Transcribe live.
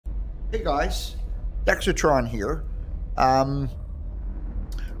Hey guys, Evochron here. Um,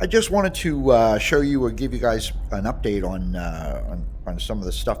 I just wanted to show you or give you guys an update on some of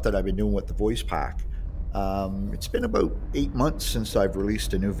the stuff that I've been doing with the voice pack. It's been about 8 months since I've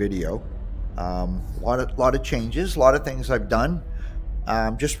released a new video. Lot of changes, a lot of things I've done.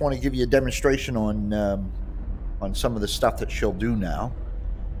 Just want to give you a demonstration on some of the stuff that she'll do now.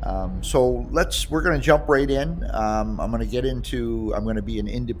 We're going to jump right in. I'm going to be an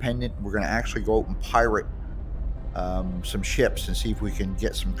independent. We're going to actually go out and pirate some ships and see if we can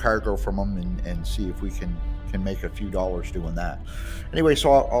get some cargo from them and see if we can make a few dollars doing that. Anyway,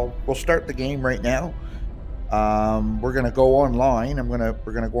 so we'll start the game right now. We're going to go online. We're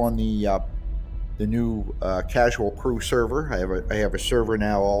going to go on the new casual crew server. I have a server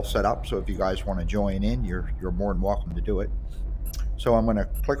now all set up, so if you guys want to join in, you're more than welcome to do it. So I'm going to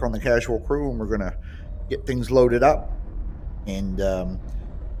click on the casual crew and we're going to get things loaded up, and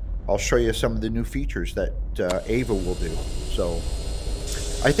I'll show you some of the new features that EVA will do. So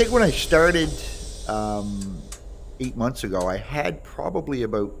I think when I started 8 months ago, I had probably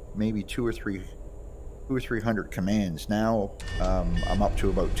about maybe two or three hundred commands. Now I'm up to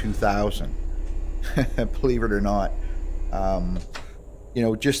about 2,000. Believe it or not.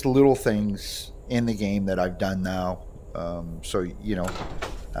 Just little things in the game that I've done now. A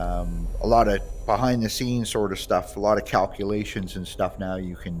lot of behind the scenes sort of stuff, a lot of calculations and stuff. Now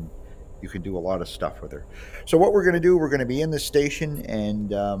you can do a lot of stuff with her. So what we're going to do, we're going to be in this station, and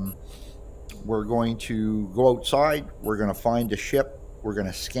we're going to go outside. We're going to find a ship. We're going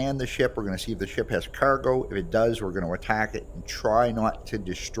to scan the ship. We're going to see if the ship has cargo. If it does, we're going to attack it and try not to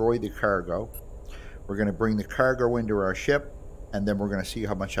destroy the cargo. We're going to bring the cargo into our ship, and then we're going to see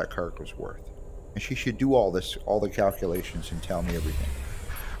how much that cargo is worth. And she should do all the calculations, and tell me everything.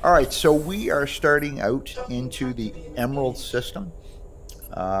 All right, so we are starting out into the Emerald system.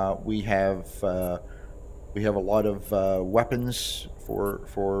 We have a lot of weapons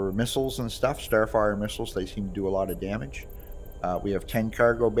for missiles and stuff, Starfire missiles. They seem to do a lot of damage. We have 10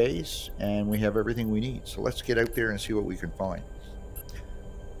 cargo bays, and we have everything we need. So let's get out there and see what we can find.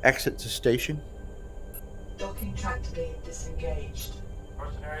 Exit to station. Docking tractor beam disengaged.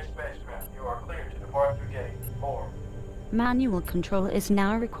 Mercenary spacecraft, you are cleared to depart through gate 4. Manual control is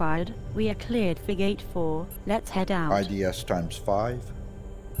now required. We are cleared for gate 4. Let's head out. IDS times 5.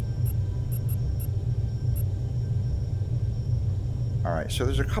 Alright, so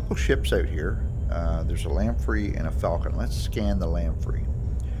there's a couple ships out here. There's a Lamprey and a Falcon. Let's scan the Lamprey.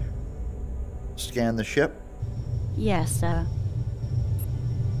 Scan the ship? Yes, sir.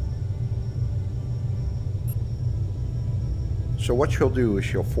 So what she'll do is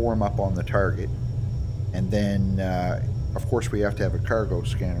she'll form up on the target, and then of course we have to have a cargo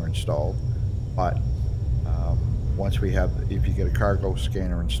scanner installed, but if you get a cargo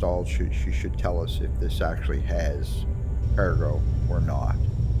scanner installed, she should tell us if this actually has cargo or not.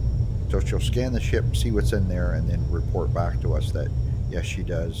 So she'll scan the ship, see what's in there, and then report back to us that yes, she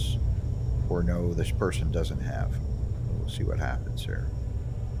does, or no, this person doesn't have. We'll see what happens here.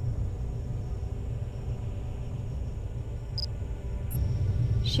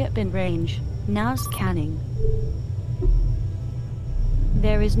 Ship in range. Now scanning.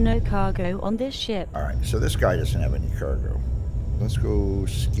 There is no cargo on this ship. Alright, so this guy doesn't have any cargo. Let's go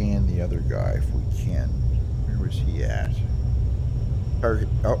scan the other guy if we can. Where was he at? Target.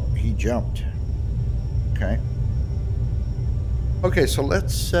 Oh, he jumped. Okay. Okay, so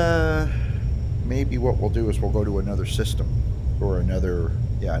let's maybe what we'll do is we'll go to another system, or another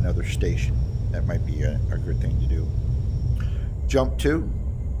station. That might be a good thing to do. Jump to.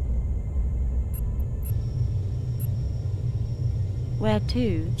 Where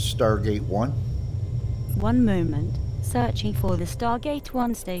to? Stargate 1. One moment. Searching for the Stargate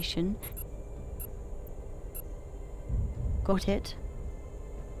 1 station. Got it.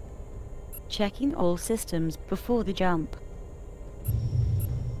 Checking all systems before the jump.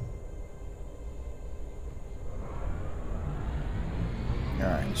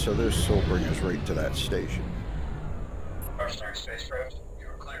 Alright, so this will bring us right to that station. Mercenary spacecraft, you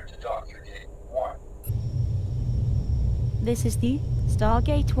are cleared to dock through gate 1. This is the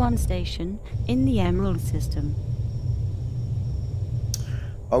Stargate 1 station in the Emerald system.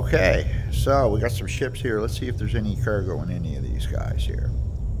 Okay, so we got some ships here. Let's see if there's any cargo in any of these guys here.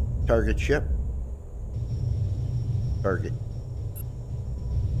 Target ship. Target.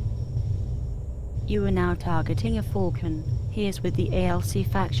 You are now targeting a Falcon. He is with the ALC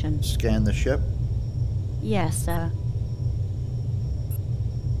faction. Scan the ship. Yes, sir.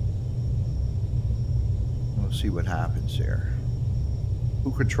 We'll see what happens here.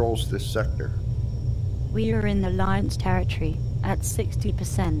 Who controls this sector? We are in the Alliance territory at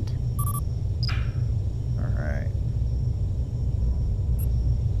 60%.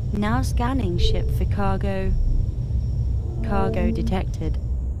 Now scanning ship for cargo. Cargo detected.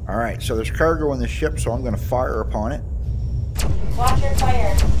 All right, so there's cargo in the ship, so I'm going to fire upon it. Watch your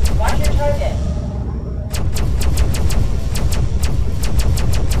fire. Watch your target.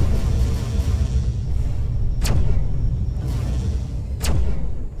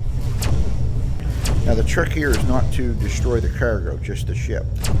 Now the trick here is not to destroy the cargo, just the ship.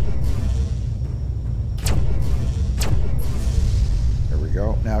 There we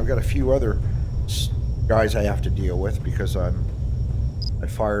go. Now I've got a few other guys I have to deal with because I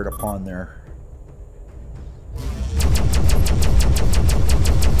fired upon their...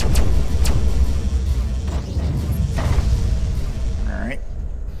 Alright.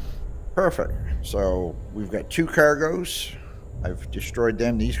 Perfect. So we've got 2 cargoes. I've destroyed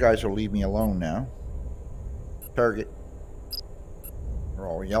them. These guys will leave me alone now. Target. We're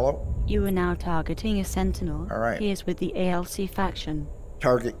all yellow. You are now targeting a sentinel. All right. He is with the ALC faction.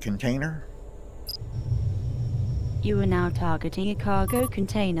 Target container. You are now targeting a cargo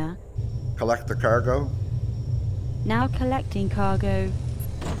container. Collect the cargo. Now collecting cargo.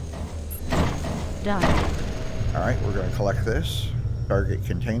 Done. Alright, we're going to collect this. Target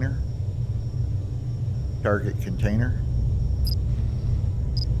container. Target container.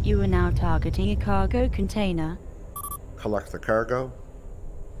 You are now targeting a cargo container. Collect the cargo.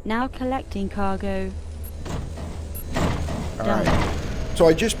 Now collecting cargo. Done. Alright. So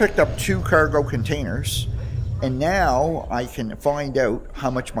I just picked up 2 cargo containers. And now I can find out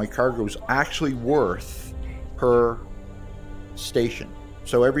how much my cargo is actually worth per station.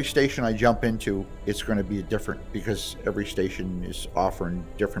 So every station I jump into, it's going to be different because every station is offering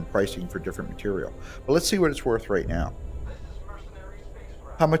different pricing for different material. But let's see what it's worth right now.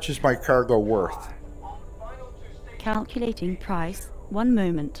 How much is my cargo worth? Calculating price. 1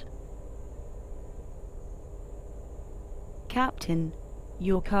 moment. Captain,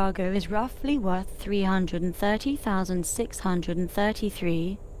 your cargo is roughly worth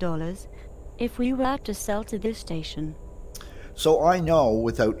 $330,633 if we were to sell to this station. So I know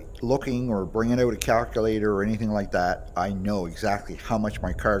without looking or bringing out a calculator or anything like that, I know exactly how much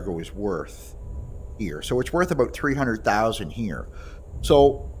my cargo is worth here. So it's worth about 300,000 here.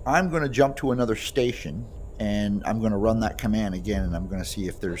 So I'm going to jump to another station and I'm going to run that command again, and I'm going to see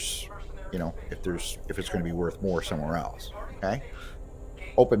if there's, you know, if it's going to be worth more somewhere else. Okay.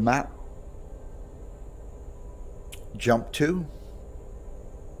 Open map. Jump to.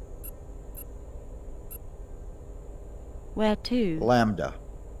 Where to? Lambda.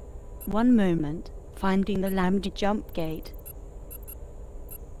 1 moment. Finding the Lambda jump gate.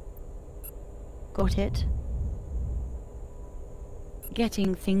 Got it.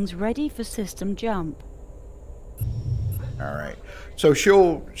 Getting things ready for system jump. All right. So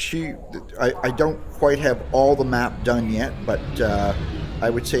I don't quite have all the map done yet, but I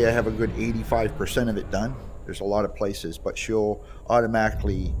would say I have a good 85% of it done. There's a lot of places, but she'll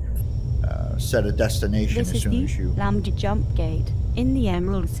automatically set a destination This as soon as you... Lambda jump gate in the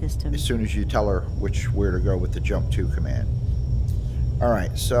Emerald system. As soon as you tell her where to go with the jump to command. All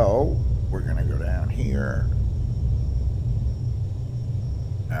right, so we're going to go down here.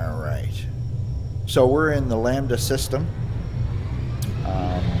 All right. So we're in the Lambda system.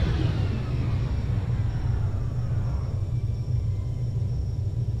 All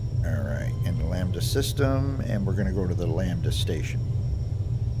right, in the Lambda system, and we're going to go to the Lambda station.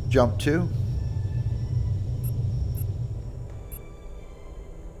 Jump to.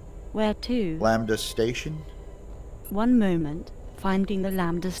 Where to? Lambda station. 1 moment. Finding the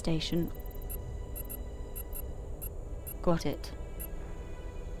Lambda station. Got it.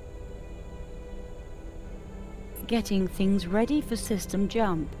 Getting things ready for system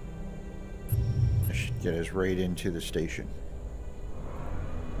jump. That should get us right into the station.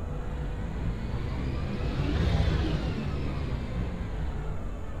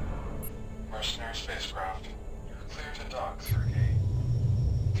 Mercenary spacecraft, you're clear to dock through gate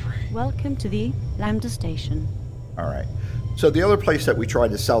 3. Welcome to the Lambda station. All right. So the other place that we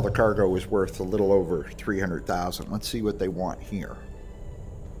tried to sell the cargo was worth a little over 300,000. Let's see what they want here.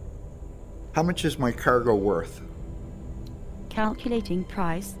 How much is my cargo worth? Calculating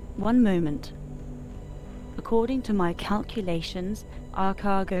price. 1 moment. According to my calculations, our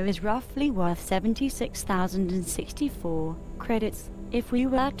cargo is roughly worth 76,064 credits if we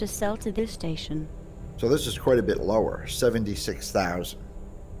were to sell to this station. So this is quite a bit lower, 76,000.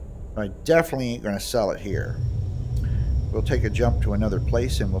 I definitely ain't going to sell it here. We'll take a jump to another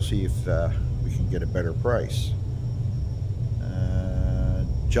place and we'll see if we can get a better price.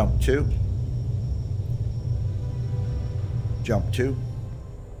 Jump to. Jump to.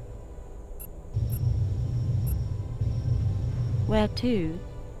 Where to?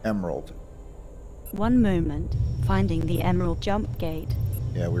 Emerald. 1 moment. Finding the emerald jump gate.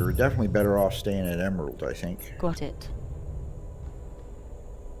 Yeah, we were definitely better off staying at Emerald, I think. Got it.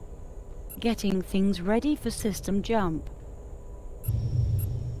 Getting things ready for system jump.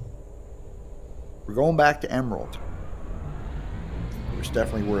 We're going back to Emerald. It was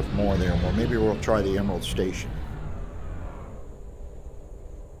definitely worth more there. Well, maybe we'll try the Emerald Station.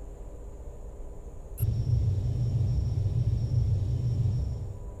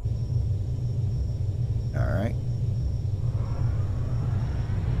 Alright.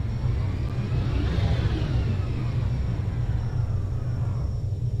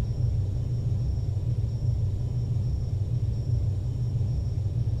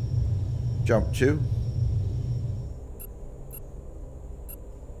 Jump 2.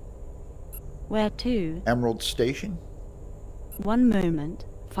 Where to? Emerald Station. 1 moment.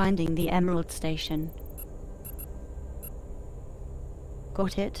 Finding the emerald station.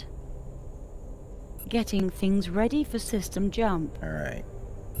 Got it. Getting things ready for system jump. Alright.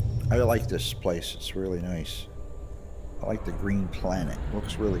 I like this place. It's really nice. I like the green planet.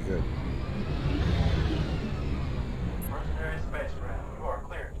 Looks really good. Mercenary spacecraft, you are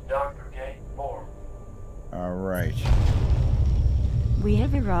cleared to Doctor Gate 4. Alright. We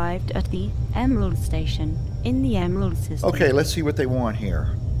have arrived at the emerald station in the emerald system. Okay, let's see what they want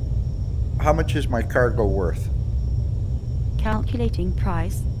here. How much is my cargo worth? Calculating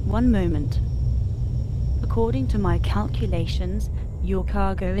price. 1 moment. According to my calculations, your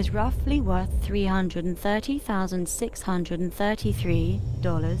cargo is roughly worth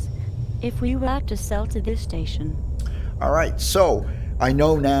 $330,633 if we were to sell to this station. Alright, so I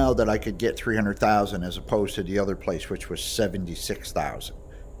know now that I could get 300,000 as opposed to the other place, which was 76,000.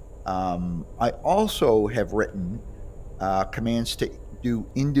 I also have written commands to do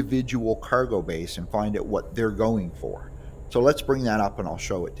individual cargo base and find out what they're going for. So let's bring that up and I'll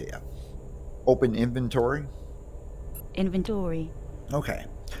show it to you. Open inventory. Inventory. Okay.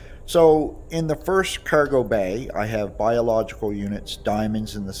 So in the first cargo bay, I have biological units,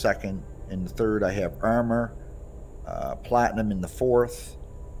 diamonds in the second. In the third, I have armor, platinum in the fourth,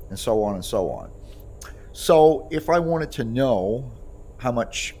 and so on and so on. So if I wanted to know how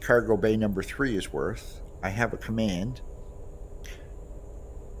much cargo bay number 3 is worth, I have a command.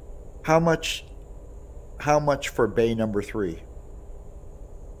 How much for bay number 3?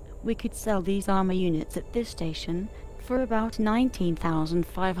 We could sell these armor units at this station for about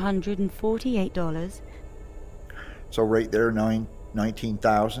 $19,548. So right there,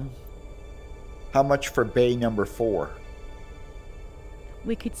 19,000. How much for bay number 4?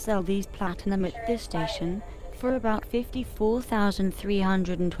 We could sell these platinum at this station for about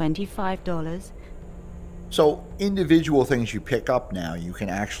 $54,325. So individual things you pick up now, you can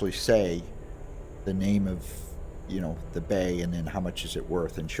actually say the name of, you know, the bay and then how much is it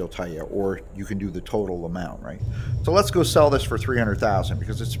worth, and she'll tell you, or you can do the total amount, right? So let's go sell this for 300,000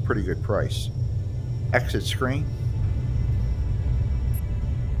 because it's a pretty good price. Exit screen.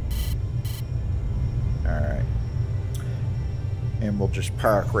 All right. And we'll just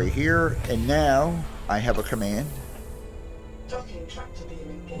park right here. And now I have a command. Docking tractor beam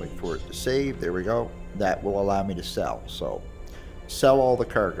engaged. Wait for it to save. There we go. That will allow me to sell. So sell all the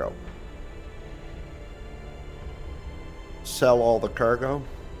cargo. Sell all the cargo.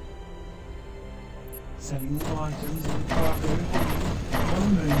 Selling all items and cargo.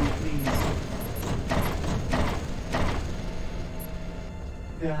 1 moment, please.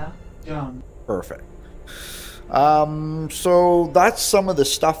 There, done. Perfect. So that's some of the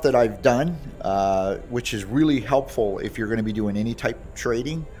stuff that I've done, which is really helpful if you're going to be doing any type of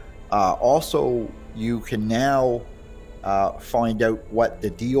trading. Also, you can now find out what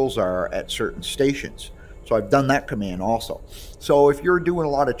the deals are at certain stations. So I've done that command also. So if you're doing a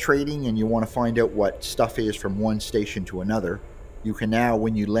lot of trading and you want to find out what stuff is from one station to another, you can now,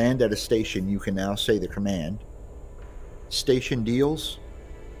 when you land at a station, you can now say the command, station deals.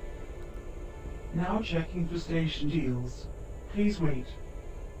 Now checking for station deals. Please wait.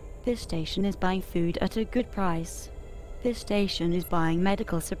 This station is buying food at a good price. This station is buying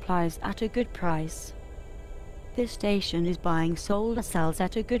medical supplies at a good price. This station is buying solar cells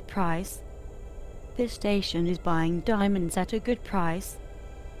at a good price. This station is buying diamonds at a good price.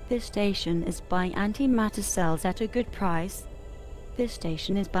 This station is buying antimatter cells at a good price. This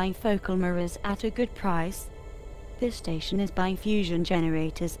station is buying focal mirrors at a good price. This station is buying fusion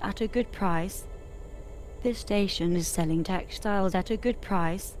generators at a good price. This station is selling textiles at a good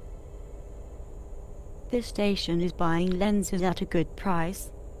price. This station is buying lenses at a good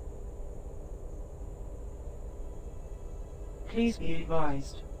price. Please be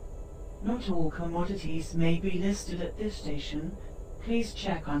advised. Not all commodities may be listed at this station. Please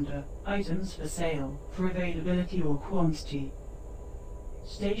check under Items for Sale for availability or quantity.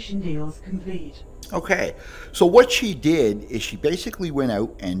 Station deals complete. Okay, so what she did is she basically went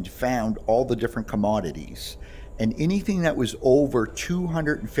out and found all the different commodities, and anything that was over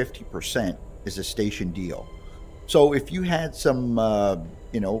 250% is a station deal. So if you had some,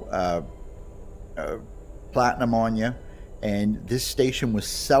 platinum on you, and this station was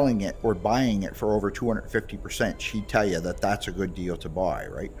selling it or buying it for over 250%, she'd tell you that that's a good deal to buy,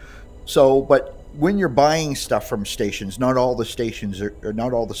 right? So, but when you're buying stuff from stations, not all the stations are, or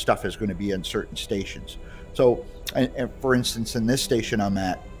not all the stuff is going to be in certain stations. So, and for instance, in this station I'm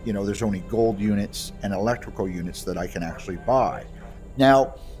at, there's only gold units and electrical units that I can actually buy.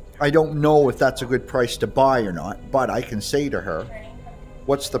 Now, I don't know if that's a good price to buy or not, but I can say to her,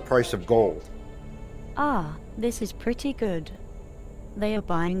 what's the price of gold? Ah, this is pretty good. They are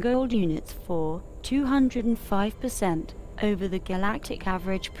buying gold units for 205% over the galactic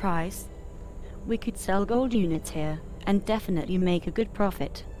average price. We could sell gold units here and definitely make a good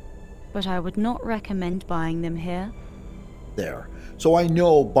profit, but I would not recommend buying them here. There. So I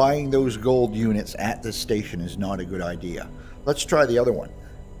know buying those gold units at this station is not a good idea. Let's try the other one.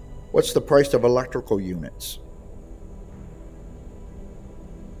 What's the price of electrical units?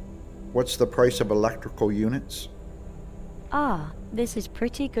 What's the price of electrical units? Ah, this is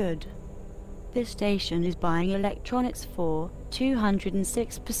pretty good. This station is buying electronics for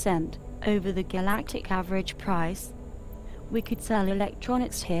 206% over the galactic average price. We could sell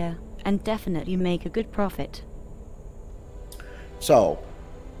electronics here and definitely make a good profit. So,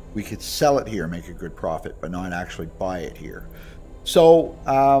 we could sell it here, make a good profit, but not actually buy it here. So,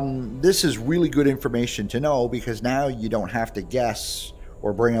 this is really good information to know, because now you don't have to guess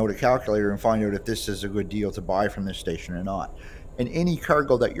or bring out a calculator and find out if this is a good deal to buy from this station or not. And any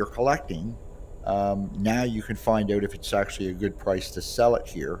cargo that you're collecting, now you can find out if it's actually a good price to sell it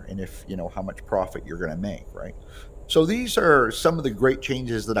here, and if how much profit you're going to make, right? So these are some of the great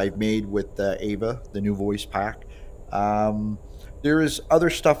changes that I've made with EVA, the new voice pack. There is other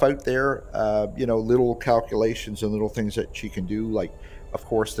stuff out there, little calculations and little things that she can do, like, of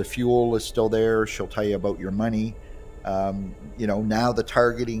course, the fuel is still there. She'll tell you about your money. Now the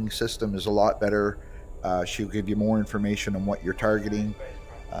targeting system is a lot better. She'll give you more information on what you're targeting.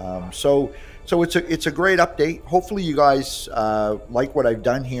 So it's a great update. Hopefully you guys like what I've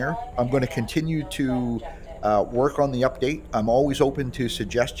done here. I'm going to continue to work on the update. I'm always open to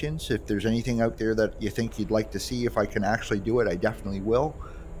suggestions. If there's anything out there that you think you'd like to see, if I can actually do it, I definitely will.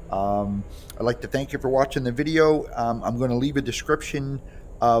 I'd like to thank you for watching the video. I'm going to leave a description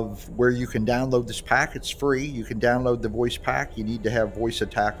of where you can download this pack. It's free. You can download the voice pack. You need to have voice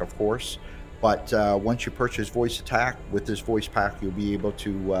attack, of course, but once you purchase voice attack with this voice pack, you'll be able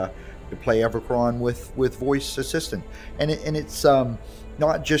to play Evochron with voice assistant, and it's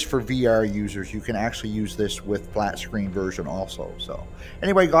not just for VR users. You can actually use this with flat screen version also. So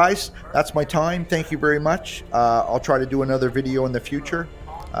anyway, guys, that's my time. Thank you very much. I'll try to do another video in the future.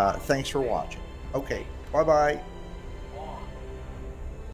 Thanks for watching. Okay, bye bye.